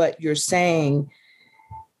about what you're saying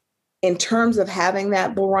in terms of having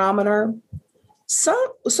that barometer?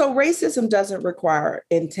 So racism doesn't require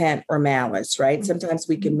intent or malice, right? Sometimes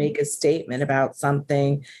we can make a statement about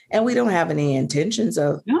something and we don't have any intentions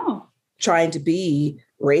of trying to be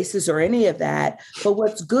racist or any of that. But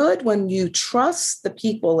what's good when you trust the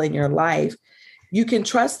people in your life, you can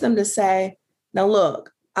trust them to say, now,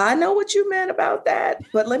 look, I know what you meant about that,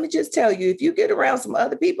 but let me just tell you, if you get around some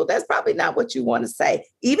other people, that's probably not what you want to say,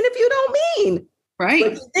 even if you don't mean right.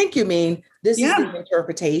 what you think you mean. This is the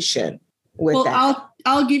interpretation.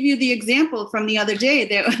 I'll give you the example from the other day.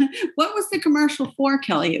 What was the commercial for,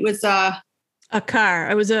 Kelly? It was a car.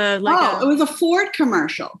 It was it was a Ford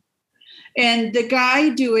commercial. And the guy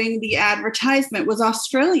doing the advertisement was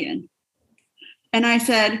Australian. And I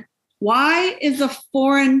said, why is a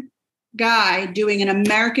foreign guy doing an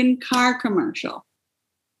American car commercial?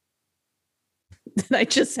 I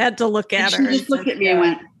just had to look at her. She just looked at me and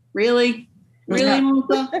went, really? Really,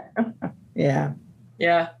 Melissa? Yeah.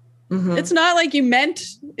 Yeah. Mm-hmm. It's not like you meant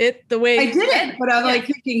it the way I didn't, but I was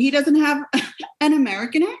thinking he doesn't have an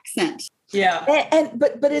American accent. Yeah.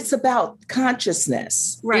 But it's about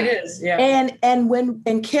consciousness. Right. It is. Yeah.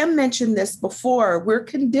 And Kim mentioned this before, we're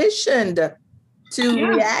conditioned to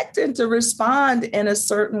react and to respond in a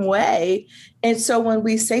certain way. And so when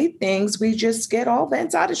we say things, we just get all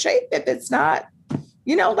bent out of shape if it's not,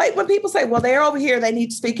 when people say, well, they're over here, they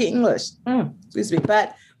need to speak English. Excuse me.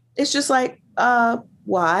 But it's just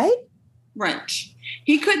why? Right.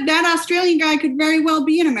 That Australian guy could very well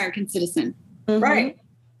be an American citizen. Mm-hmm. Right.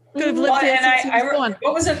 Could have lived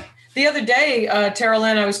what was it? The other day,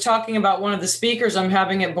 Terrlyn, I was talking about one of the speakers I'm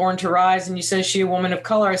having at Born to Rise, and you said, is she a woman of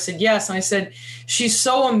color? I said, yes. And I said, she's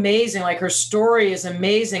so amazing. Her story is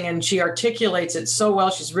amazing, and she articulates it so well.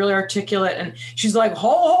 She's really articulate. And she's like,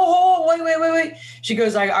 wait. She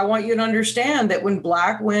goes, I want you to understand that when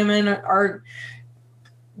Black women are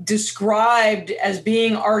described as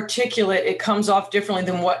being articulate, it comes off differently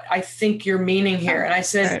than what I think you're meaning here. And I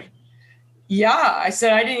said,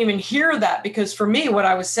 I didn't even hear that, because for me, what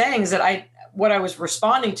I was saying is that what I was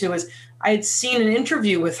responding to is I had seen an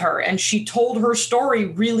interview with her and she told her story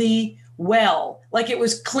really well. It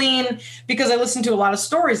was clean, because I listen to a lot of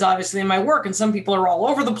stories, obviously, in my work, and some people are all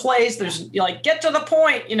over the place. There's get to the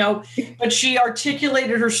point, but she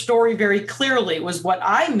articulated her story very clearly, was what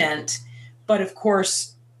I meant. But of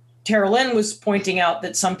course, Terrlyn was pointing out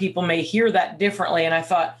that some people may hear that differently. And I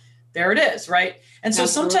thought, there it is. Right. And so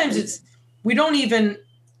sometimes we don't even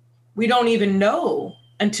know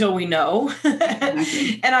until we know.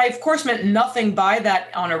 And I, of course, meant nothing by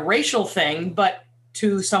that on a racial thing, but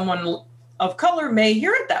to someone of color may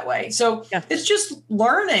hear it that way. So it's just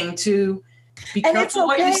learning to Be And it's careful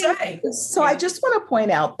what you okay. say. So I just want to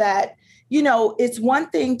point out that, it's one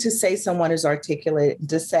thing to say someone is articulate,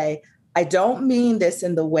 to say, I don't mean this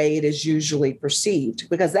in the way it is usually perceived,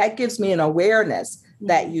 because that gives me an awareness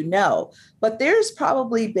that But there's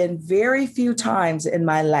probably been very few times in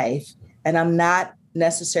my life, and I'm not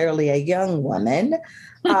necessarily a young woman,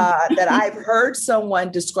 that I've heard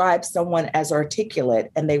someone describe someone as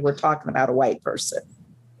articulate and they were talking about a white person.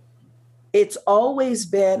 It's always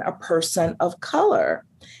been a person of color.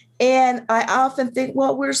 And I often think,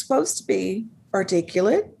 well, we're supposed to be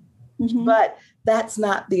articulate, but that's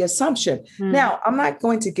not the assumption. Now, I'm not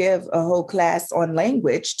going to give a whole class on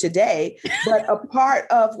language today, but a part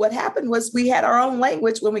of what happened was we had our own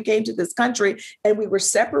language when we came to this country, and we were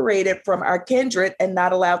separated from our kindred and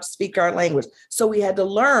not allowed to speak our language. So we had to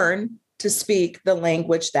learn to speak the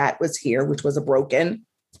language that was here, which was a broken,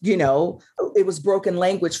 it was broken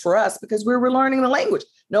language for us because we were learning the language.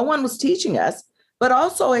 No one was teaching us. But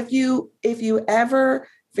also, if you ever,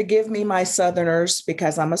 forgive me, my Southerners,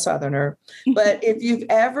 because I'm a Southerner, but if you've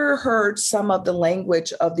ever heard some of the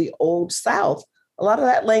language of the Old South, a lot of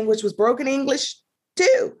that language was broken English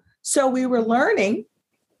too. So we were learning,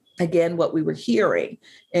 again, what we were hearing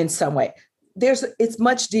in some way. It's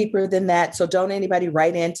much deeper than that. So don't anybody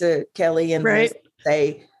write into Kelly and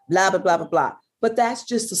say blah, blah, blah, blah, blah. But that's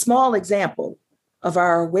just a small example of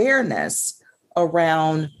our awareness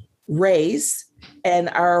around race and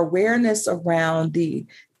our awareness around the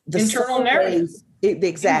internal narrative.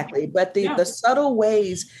 Exactly. But the subtle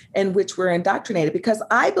ways in which we're indoctrinated, because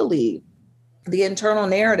I believe the internal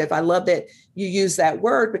narrative, I love that you use that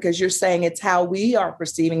word, because you're saying it's how we are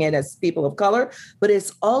perceiving it as people of color, but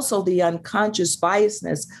it's also the unconscious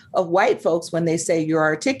biasness of white folks when they say you're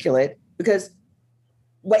articulate, because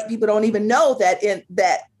white people don't even know that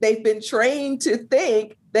they've been trained to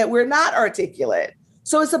think that we're not articulate.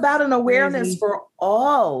 So it's about an awareness for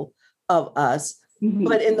all of us.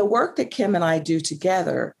 But in the work that Kim and I do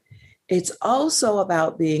together, it's also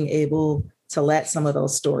about being able to let some of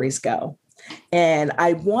those stories go. And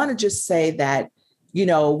I want to just say that,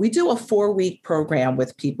 we do a 4-week program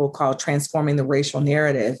with people called Transforming the Racial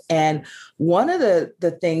Narrative. And one of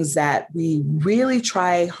the things that we really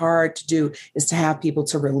try hard to do is to have people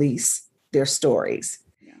to release their stories.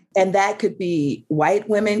 And that could be white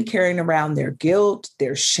women carrying around their guilt,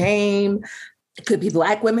 their shame. It could be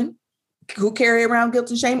Black women who carry around guilt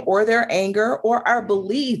and shame, or their anger, or our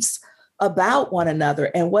beliefs about one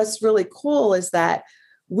another. And what's really cool is that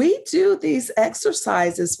we do these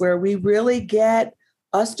exercises where we really get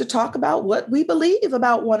us to talk about what we believe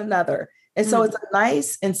about one another. And so it's a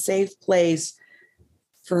nice and safe place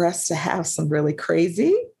for us to have some really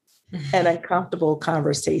crazy and uncomfortable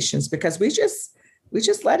conversations, because we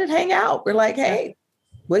just let it hang out. We're like, hey,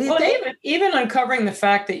 what do you think? Even uncovering the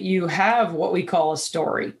fact that you have what we call a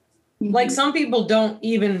story. Like, some people don't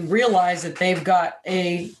even realize that they've got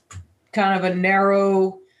a kind of a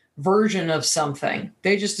narrow version of something.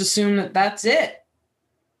 They just assume that that's it.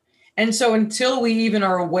 And so until we even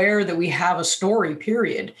are aware that we have a story,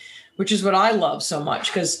 period, which is what I love so much,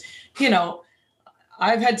 because,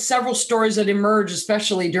 I've had several stories that emerge,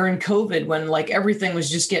 especially during COVID, when like everything was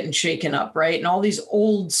just getting shaken up, right? And all these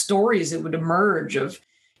old stories that would emerge of,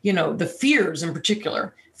 the fears in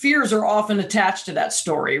particular. Fears are often attached to that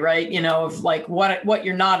story, right? Of like what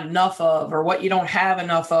you're not enough of, or what you don't have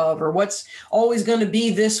enough of, or what's always going to be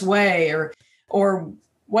this way, or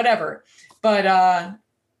whatever. But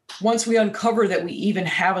once we uncover that we even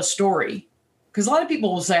have a story, because a lot of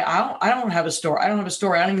people will say, I don't have a story. I don't have a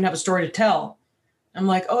story. I don't even have a story to tell. I'm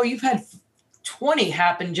like, oh, you've had 20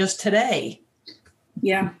 happen just today.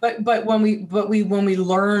 Yeah. But when we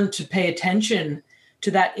learn to pay attention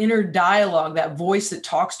to that inner dialogue, that voice that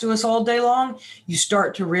talks to us all day long, you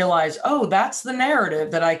start to realize, oh, that's the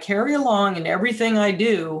narrative that I carry along in everything I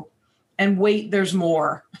do. And wait, there's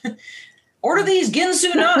more. Order these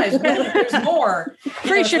Ginsu knives. Wait, there's more.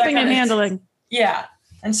 Free shipping and handling. Yeah.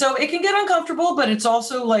 And so it can get uncomfortable, but it's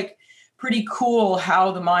also like pretty cool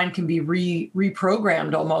how the mind can be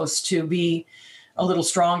reprogrammed almost to be a little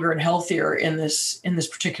stronger and healthier in this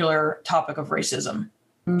particular topic of racism.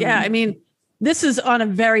 Yeah. I mean, this is on a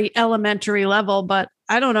very elementary level, but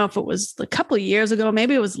I don't know if it was a couple of years ago,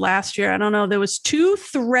 maybe it was last year. I don't know. There was 2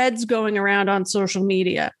 threads going around on social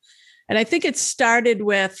media. And I think it started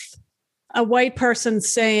with a white person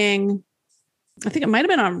saying, I think it might've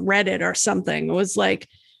been on Reddit or something. It was like,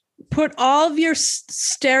 put all of your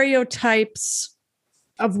stereotypes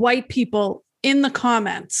of white people in the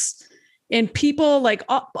comments, and people like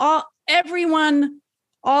everyone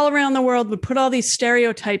all around the world would put all these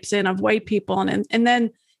stereotypes in of white people. And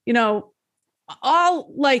then,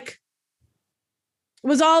 all like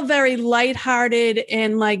was all very lighthearted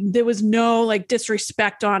and like there was no like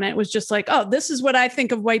disrespect on it. It was just like, oh, this is what I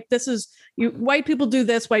think of white. This is white people do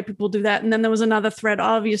this, white people do that. And then there was another thread,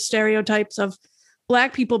 obvious stereotypes of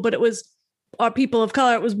Black people, but it was people of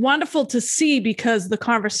color. It was wonderful to see because the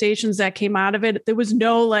conversations that came out of it, there was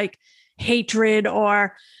no like hatred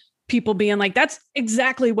or people being like, that's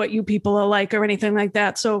exactly what you people are like or anything like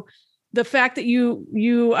that. So the fact that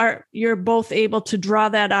you're both able to draw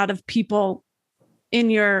that out of people in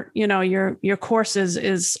your courses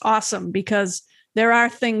is awesome, because there are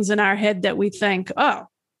things in our head that we think, oh,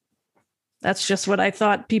 that's just what I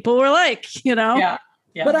thought people were like, Yeah.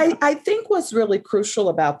 Yeah. But I think what's really crucial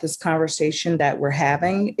about this conversation that we're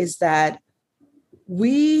having is that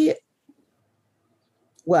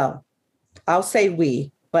I'll say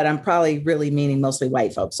we, but I'm probably really meaning mostly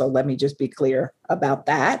white folks. So let me just be clear about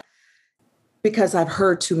that, because I've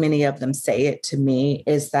heard too many of them say it to me,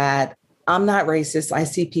 is that I'm not racist. I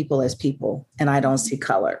see people as people and I don't see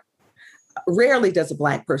color. Rarely does a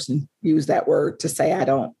Black person use that word to say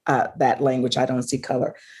that language, I don't see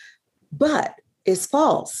color. But it's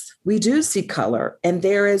false. We do see color. And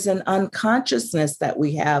there is an unconsciousness that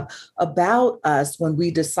we have about us when we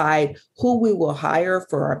decide who we will hire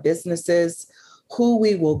for our businesses, who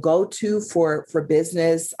we will go to for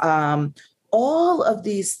business, all of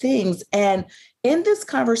these things. And in this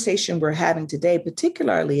conversation we're having today,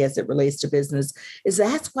 particularly as it relates to business, is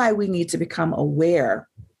that's why we need to become aware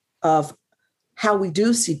of how we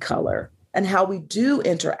do see color and how we do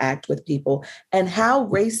interact with people and how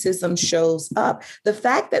racism shows up. The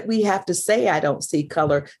fact that we have to say, I don't see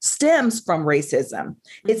color, stems from racism.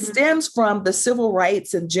 It stems from the civil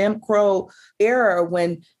rights and Jim Crow era,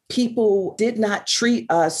 when people did not treat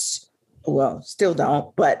us, well, still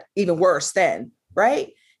don't, but even worse then,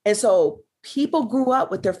 right? And so people grew up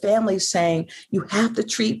with their families saying, you have to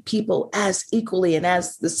treat people as equally and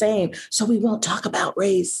as the same, so we won't talk about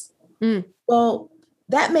race. Well,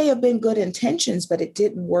 that may have been good intentions, but it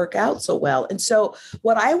didn't work out so well. And so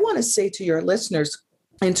what I want to say to your listeners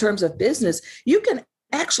in terms of business, you can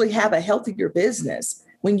actually have a healthier business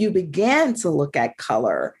when you began to look at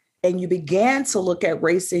color and you began to look at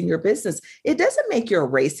race in your business. It doesn't make you a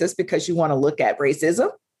racist because you want to look at racism.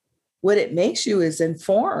 What it makes you is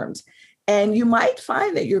informed. And you might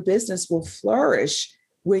find that your business will flourish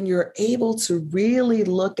when you're able to really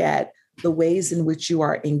look at the ways in which you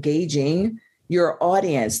are engaging your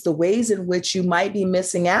audience, the ways in which you might be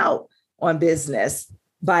missing out on business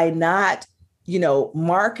by not,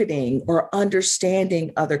 marketing or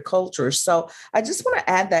understanding other cultures. So I just want to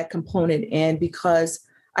add that component in, because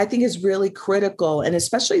I think it's really critical. And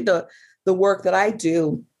especially the work that I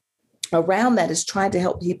do around that is trying to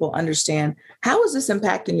help people understand, how is this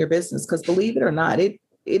impacting your business? Because believe it or not, it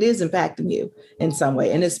is impacting you in some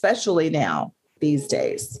way. And especially now, these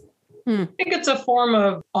days. I think it's a form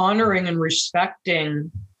of honoring and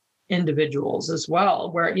respecting individuals as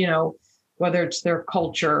well, where, whether it's their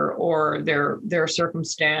culture or their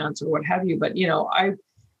circumstance or what have you. But,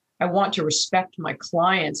 I want to respect my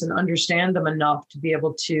clients and understand them enough to be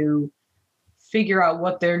able to figure out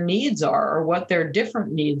what their needs are or what their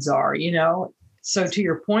different needs are, So to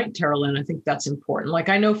your point, Terrlyn, I think that's important. Like,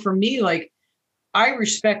 I know for me, like, I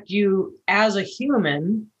respect you as a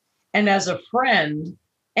human and as a friend,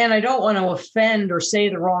 and I don't want to offend or say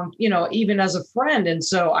the wrong, even as a friend. And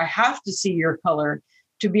so I have to see your color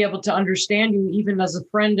to be able to understand you, even as a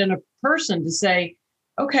friend and a person, to say,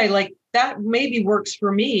 okay, like that maybe works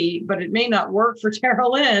for me, but it may not work for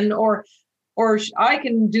Terrlyn, or I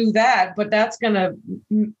can do that, but that's going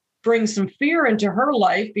to bring some fear into her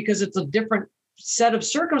life because it's a different set of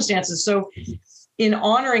circumstances. So in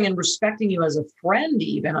honoring and respecting you as a friend,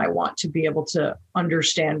 even, I want to be able to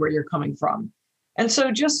understand where you're coming from. And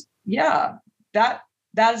so just, that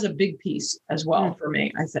is a big piece as well for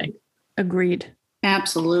me, I think. Agreed.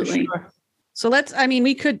 Absolutely. Sure. So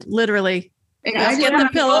we could literally get the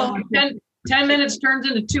pillow. 10 minutes turns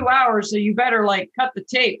into 2 hours. So you better cut the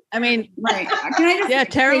tape. Right. Can I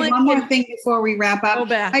just say one more thing before we wrap up? Go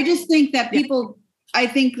back. I just think that I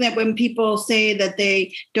think that when people say that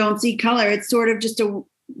they don't see color, it's sort of just a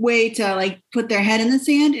way to put their head in the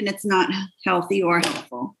sand, and it's not healthy or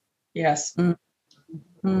helpful. Yes.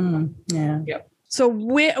 Yeah. Yep. So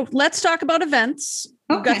let's talk about events.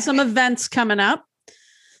 Okay. We've got some events coming up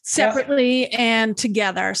separately and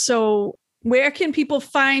together. So where can people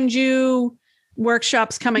find you?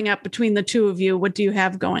 Workshops coming up between the two of you. What do you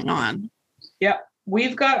have going on? Yeah,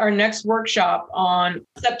 we've got our next workshop on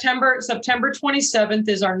September 27th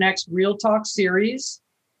is our next Real Talk series.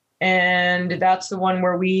 And that's the one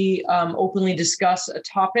where we openly discuss a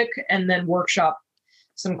topic and then workshop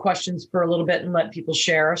some questions for a little bit and let people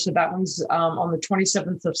share. So that one's on the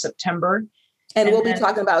 27th of September. And we'll be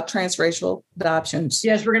talking about transracial adoptions.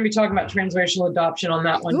 Yes, we're going to be talking about transracial adoption on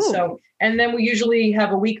that one. Ooh. So, and then we usually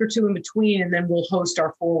have a week or two in between, and then we'll host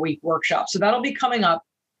our 4-week workshop. So that'll be coming up.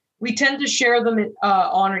 We tend to share them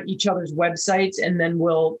on each other's websites, and then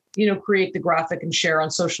we'll, create the graphic and share on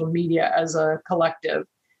social media as a collective.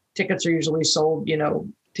 Tickets are usually sold,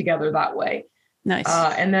 together that way. Nice.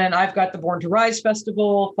 And then I've got the Born to Rise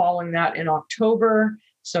Festival following that in October.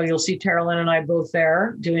 So you'll see Terrlyn and I both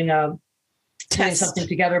there doing something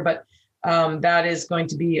together, but that is going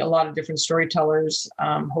to be a lot of different storytellers,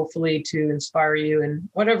 hopefully to inspire you in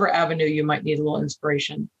whatever avenue you might need a little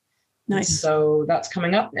inspiration. Nice. So that's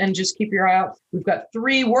coming up, and just keep your eye out. We've got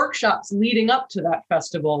 3 workshops leading up to that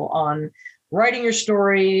festival on writing your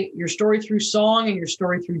story through song, and your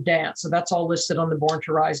story through dance. So that's all listed on the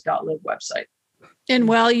borntorise.live website. And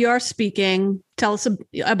while you're speaking, tell us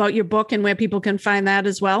about your book and where people can find that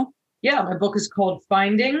as well. Yeah, my book is called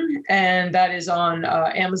Finding, and that is on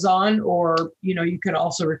Amazon, or, you can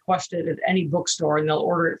also request it at any bookstore and they'll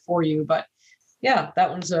order it for you. But yeah, that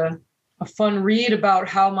one's a fun read about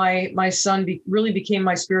how my son really became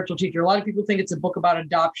my spiritual teacher. A lot of people think it's a book about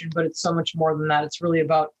adoption, but it's so much more than that. It's really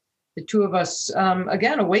about the two of us,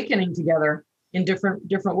 again, awakening together in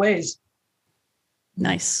different ways.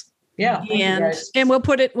 Nice. Yeah. And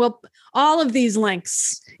we'll all of these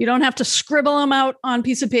links. You don't have to scribble them out on a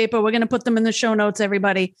piece of paper. We're going to put them in the show notes,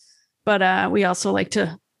 everybody. But we also like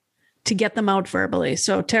to get them out verbally.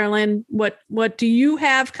 So Terrlyn, what do you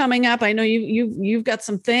have coming up? I know you've got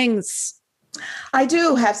some things. I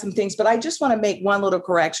do have some things, but I just want to make one little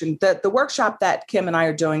correction. The workshop that Kim and I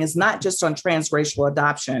are doing is not just on transracial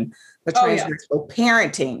adoption, but transracial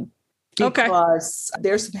parenting. Because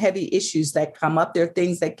there's some heavy issues that come up. There are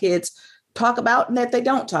things that kids talk about and that they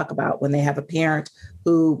don't talk about when they have a parent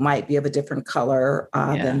who might be of a different color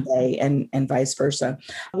than they, and vice versa.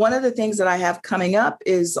 One of the things that I have coming up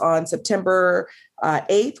is on September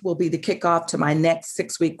 8th will be the kickoff to my next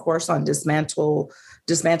 6-week course on dismantling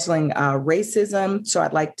racism. So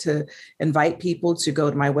I'd like to invite people to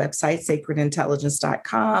go to my website,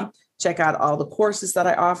 sacredintelligence.com. Check out all the courses that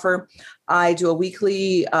I offer. I do a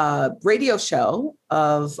weekly radio show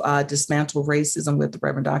of Dismantle Racism with the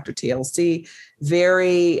Reverend Dr. TLC.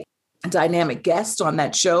 Very dynamic guest on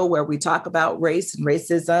that show where we talk about race and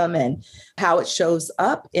racism and how it shows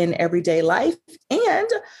up in everyday life. And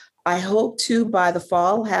I hope to, by the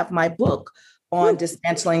fall, have my book on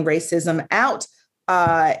dismantling racism out.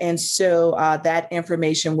 And so that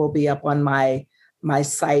information will be up on my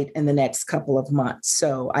site in the next couple of months.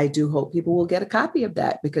 So I do hope people will get a copy of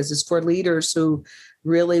that, because it's for leaders who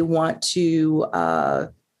really want to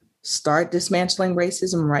start dismantling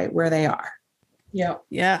racism right where they are. Yeah.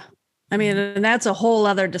 Yeah. I mean, and that's a whole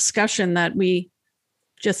other discussion that we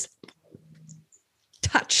just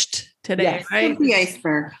touched today, right? The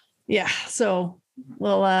iceberg. Yeah. So,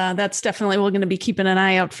 well, that's definitely, we're going to be keeping an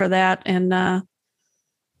eye out for that and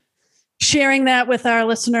sharing that with our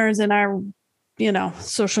listeners and our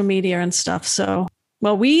social media and stuff. So,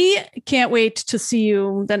 well, we can't wait to see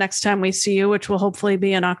you the next time we see you, which will hopefully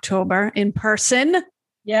be in October in person.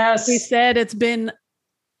 Yes. We said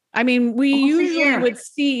we usually would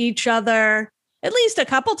see each other at least a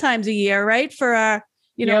couple times a year, right? For our,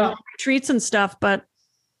 retreats and stuff, but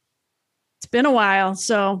it's been a while,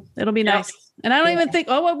 so it'll be nice. And I don't even think,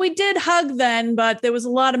 we did hug then, but there was a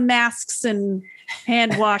lot of masks and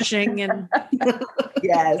hand washing and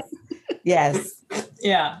Yes.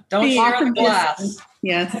 Yeah. Don't share the glass.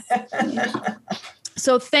 Yes.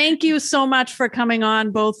 So thank you so much for coming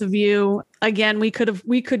on, both of you. Again, we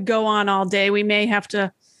could go on all day. We may have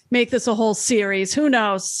to make this a whole series. Who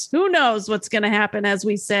knows? Who knows what's going to happen, as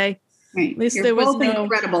we say. Right. At least You're there was both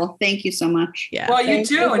incredible. Thank you so much. Yeah. Well, you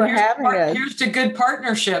too. And here's to good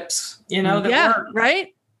partnerships, that work.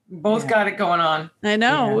 Right. Both got it going on. I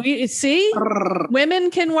know. Yeah. We see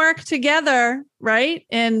women can work together, right?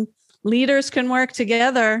 And leaders can work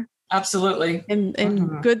together. Absolutely.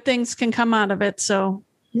 And good things can come out of it. So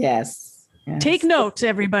yes. Take note,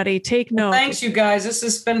 everybody. Take note. Thanks, you guys. This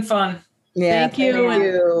has been fun. Yeah. Thank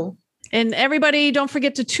you. And everybody, don't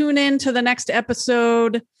forget to tune in to the next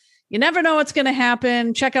episode. You never know what's going to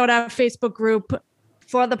happen. Check out our Facebook group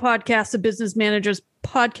for the podcast, the Business Managers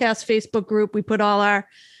Podcast Facebook group. We put all our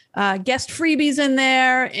guest freebies in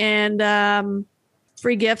there and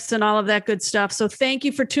free gifts and all of that good stuff. So thank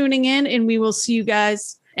you for tuning in, and we will see you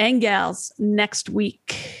guys and gals next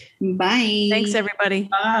week. Bye. Thanks, everybody.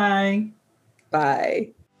 Bye.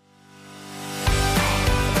 Bye.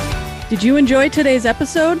 Did you enjoy today's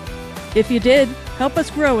episode? If you did, help us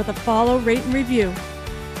grow with a follow, rate, and review.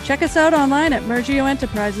 Check us out online at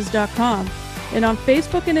mergioenterprises.com and on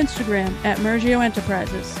Facebook and Instagram at Mergio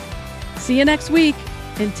Enterprises. See you next week,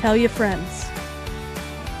 and tell your friends.